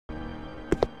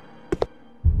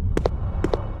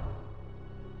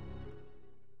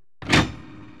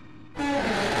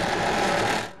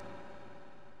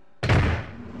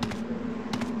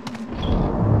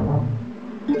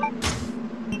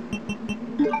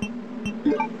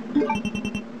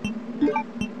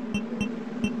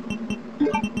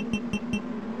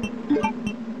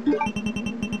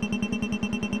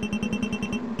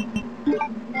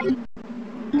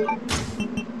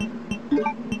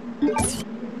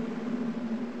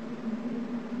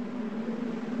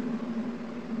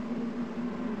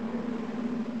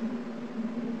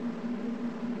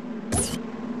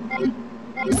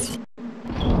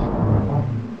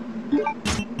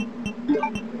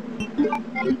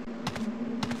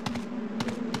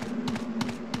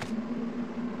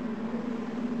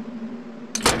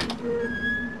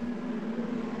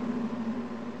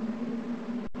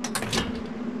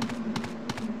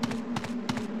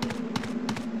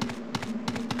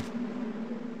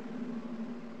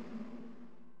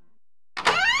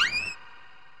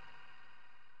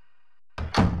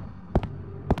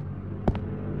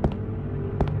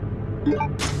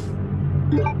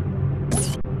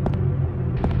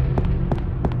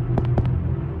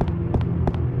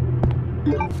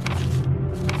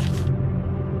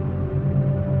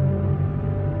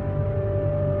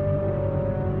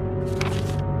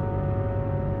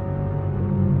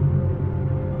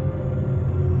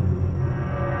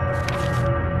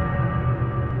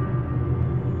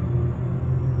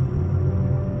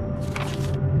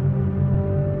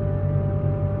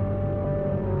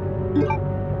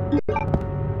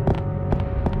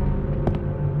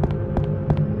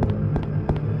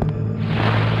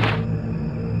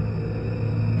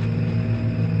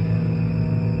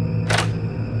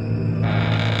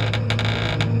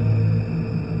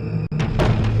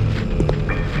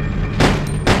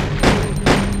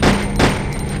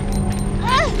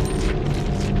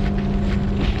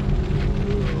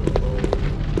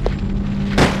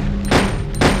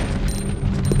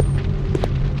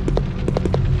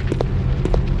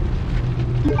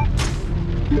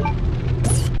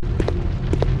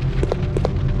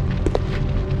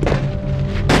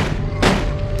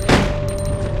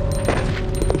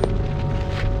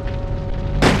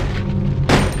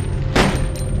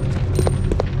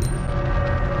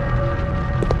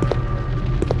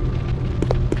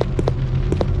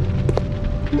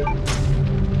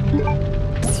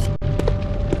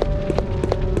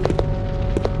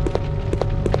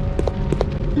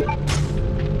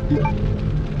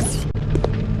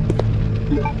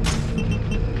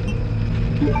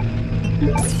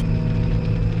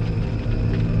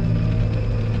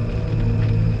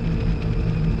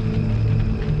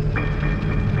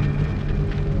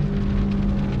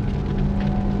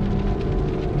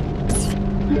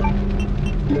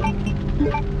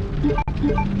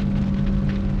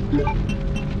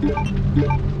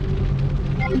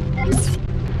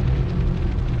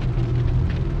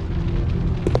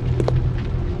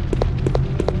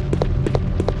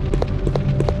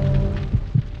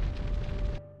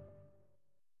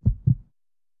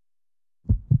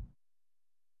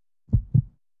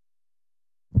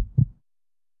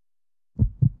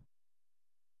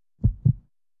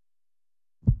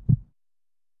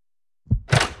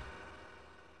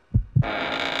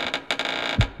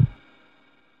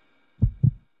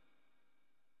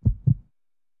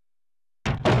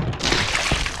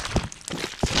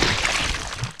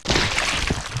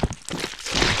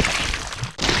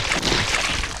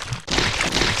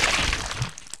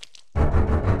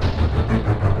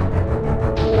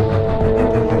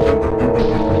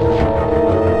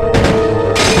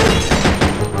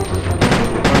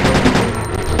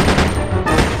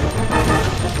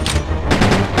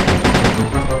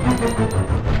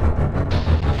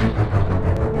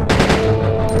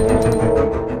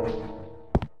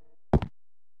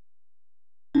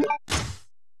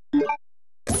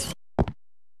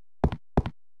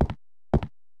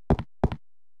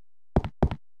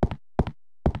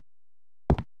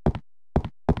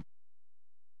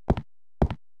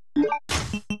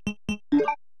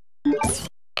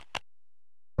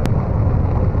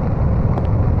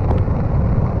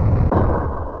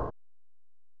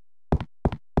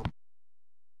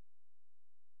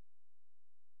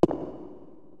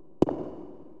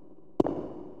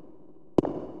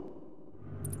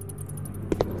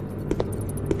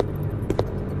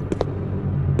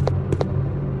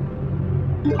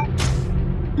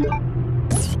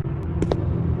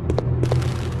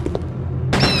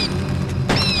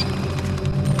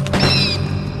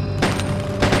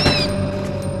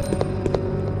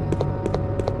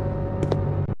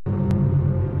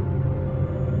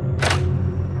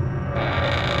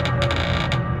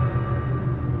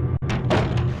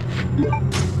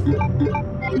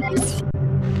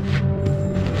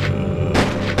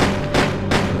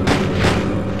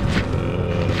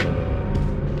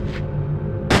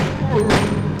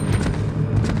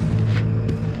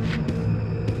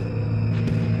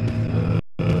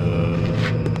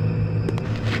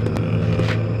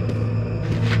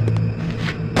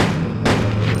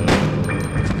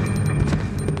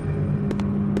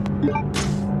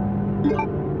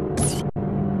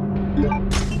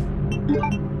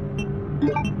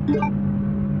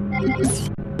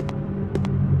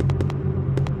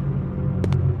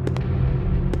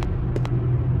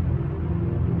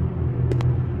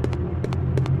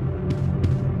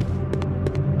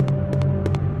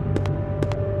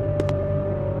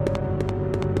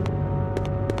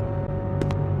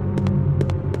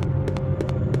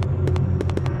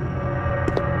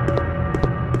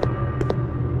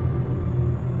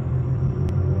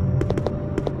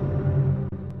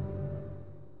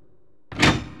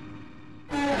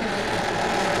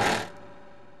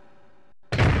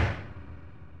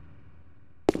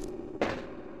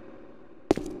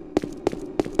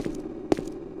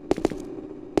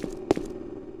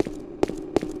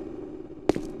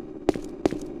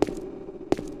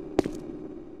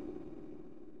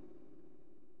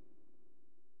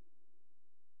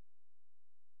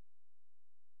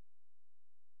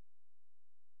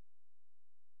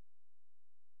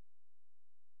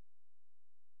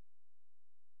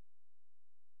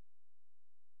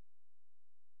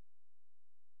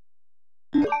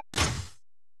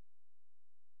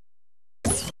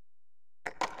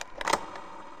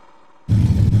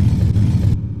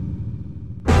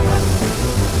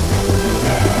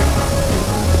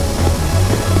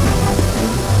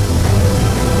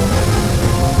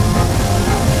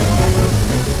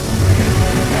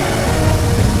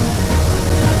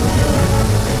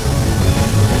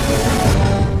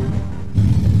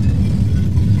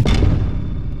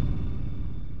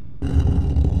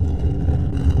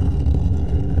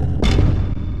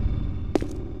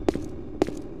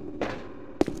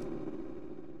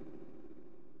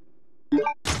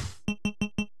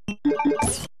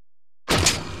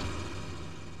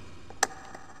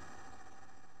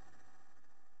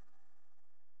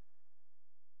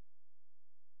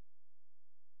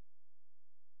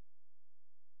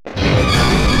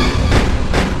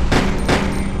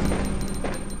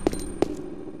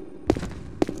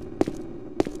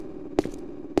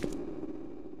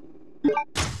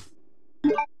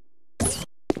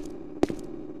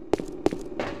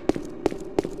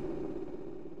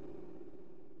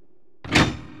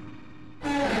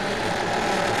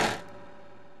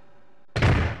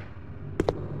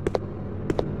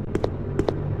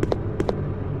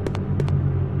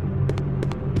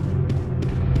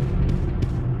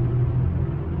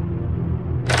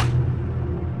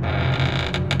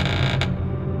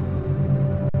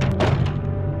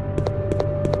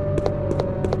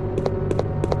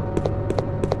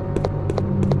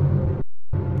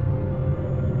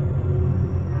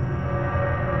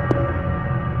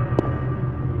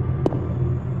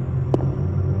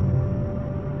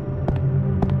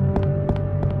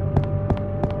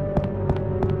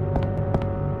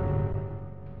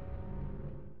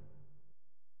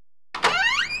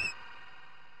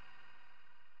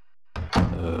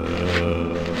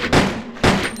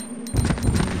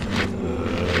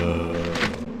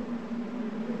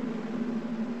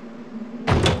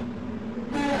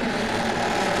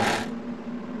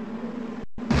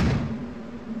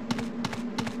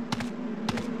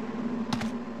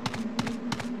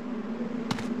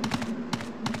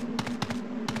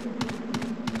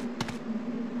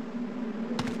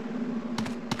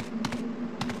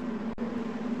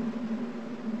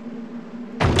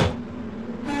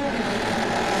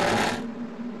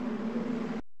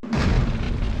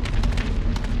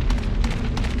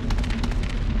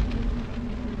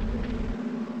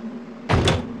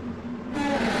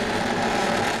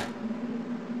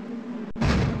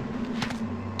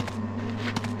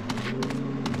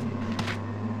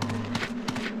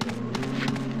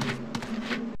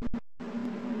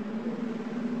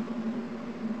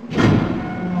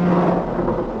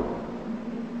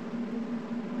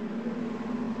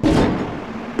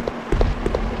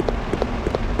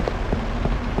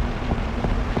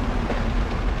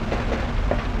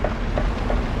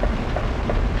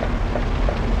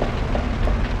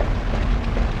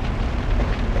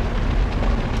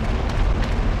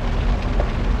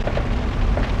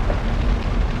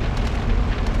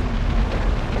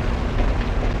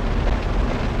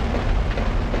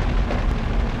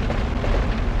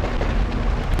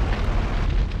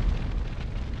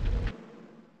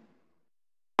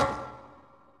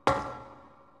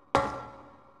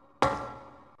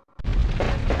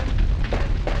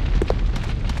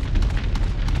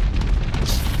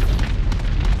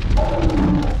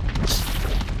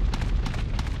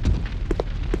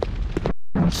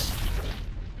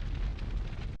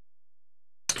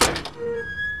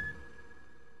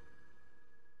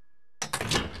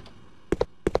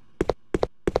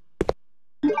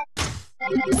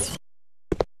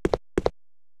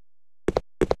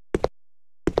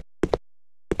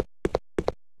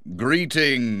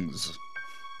Greetings.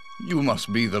 You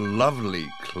must be the lovely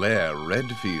Claire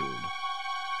Redfield.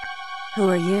 Who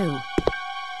are you?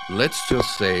 Let's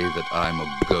just say that I'm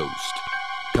a ghost,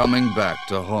 coming back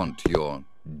to haunt your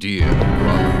dear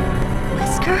brother.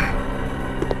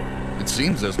 Wesker? It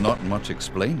seems there's not much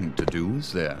explaining to do,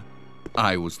 is there?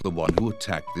 I was the one who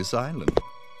attacked this island.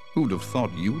 Who'd have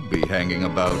thought you'd be hanging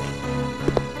about?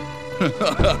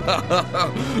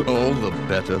 All the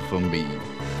better for me.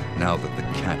 Now that the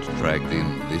cat dragged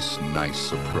in this nice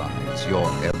surprise,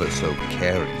 your ever so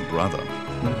caring brother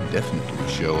will definitely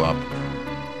show up.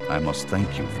 I must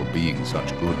thank you for being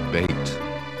such good bait.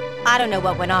 I don't know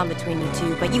what went on between you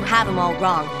two, but you have him all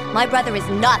wrong. My brother is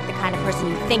not the kind of person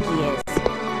you think he is.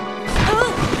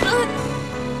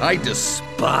 I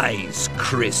despise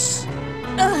Chris.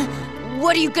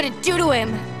 What are you gonna do to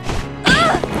him?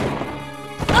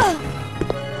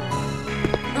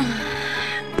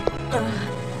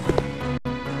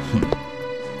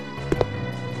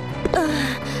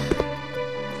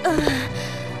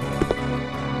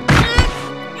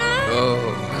 Oh,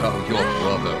 how your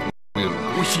brother will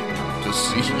weep to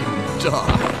see you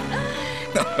die.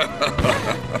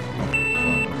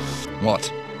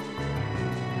 What?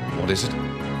 What is it?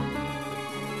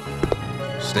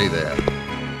 Stay there.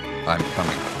 I'm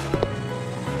coming.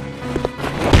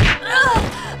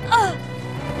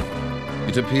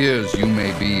 It appears you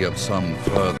may be of some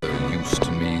further use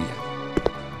to me.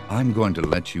 I'm going to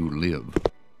let you live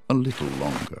a little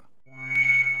longer.